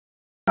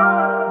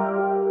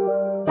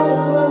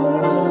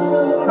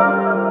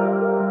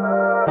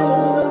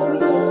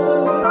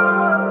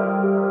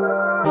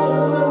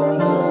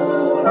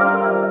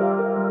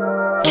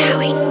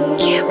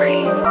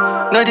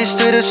QAWI. 90s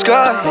to the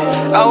sky,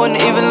 I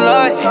wouldn't even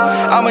lie.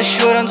 I'ma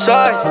shoot on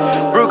sight,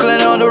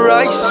 Brooklyn on the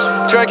rise.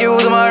 Track you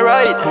with my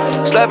right,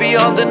 slappy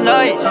on the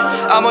night.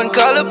 I'm on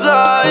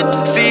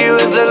colorblind, see you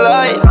in the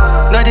light.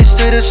 90s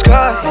to the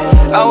sky,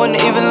 I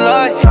wouldn't even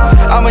lie.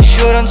 I'ma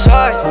shoot on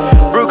sight,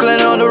 Brooklyn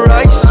on the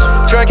rise.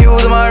 Track you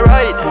with my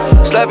right,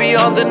 slappy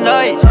on the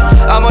night.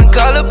 I'm on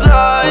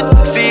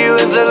colorblind, see you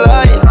in the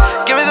light.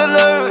 Give me the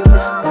loot,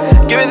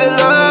 give me the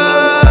loot.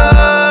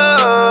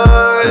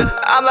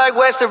 I'm like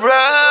Western Road.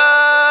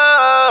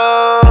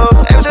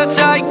 I'm so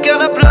tight,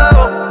 gonna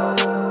blow.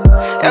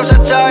 I'm so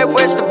tired,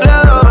 where's the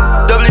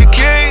blow? W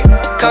King,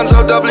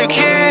 console W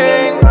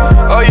King.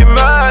 Are you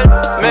mad?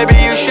 Maybe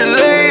you should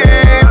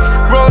leave.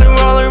 Rolling,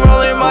 rolling,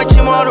 rolling, my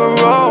team on the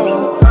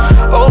road.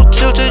 Old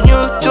tilted,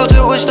 new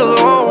tilted, we're still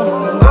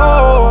home.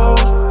 Ooh,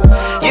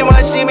 you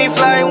might see me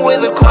flying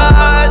with a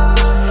quad.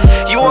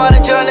 You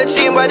wanna join the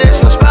team, but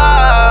there's no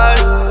spot.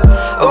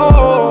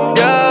 Ooh,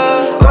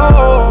 yeah,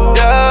 ooh,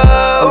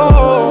 yeah,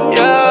 ooh,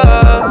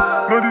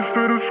 yeah. 90s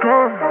to the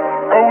sky,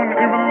 I wouldn't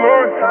even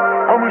lie.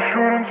 I'm a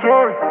short on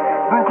sight,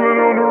 Brooklyn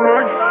on the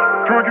rise.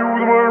 Track you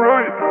with my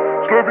right,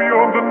 slappy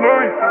on the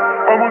night.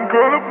 I'm on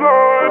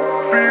colorblind,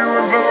 see you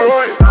in the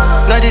light.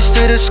 90s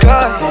to the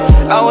sky,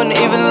 I wouldn't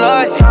even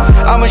lie.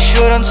 I'm a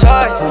short on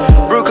sight,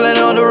 Brooklyn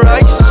on the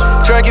rise.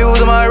 Track you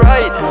with my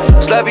right,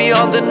 slappy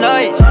on the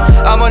night.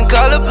 I'm on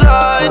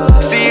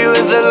colorblind, see you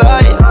in the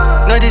light.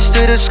 90s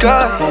to the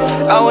sky,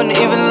 I wouldn't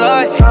even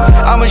lie.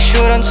 I'm a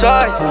short on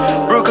sight,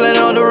 Brooklyn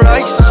on the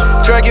rise.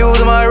 Track you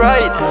with my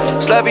right,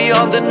 slappy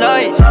on the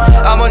night.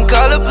 I'm on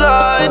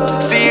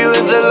colorblind, see you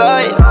in the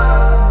light.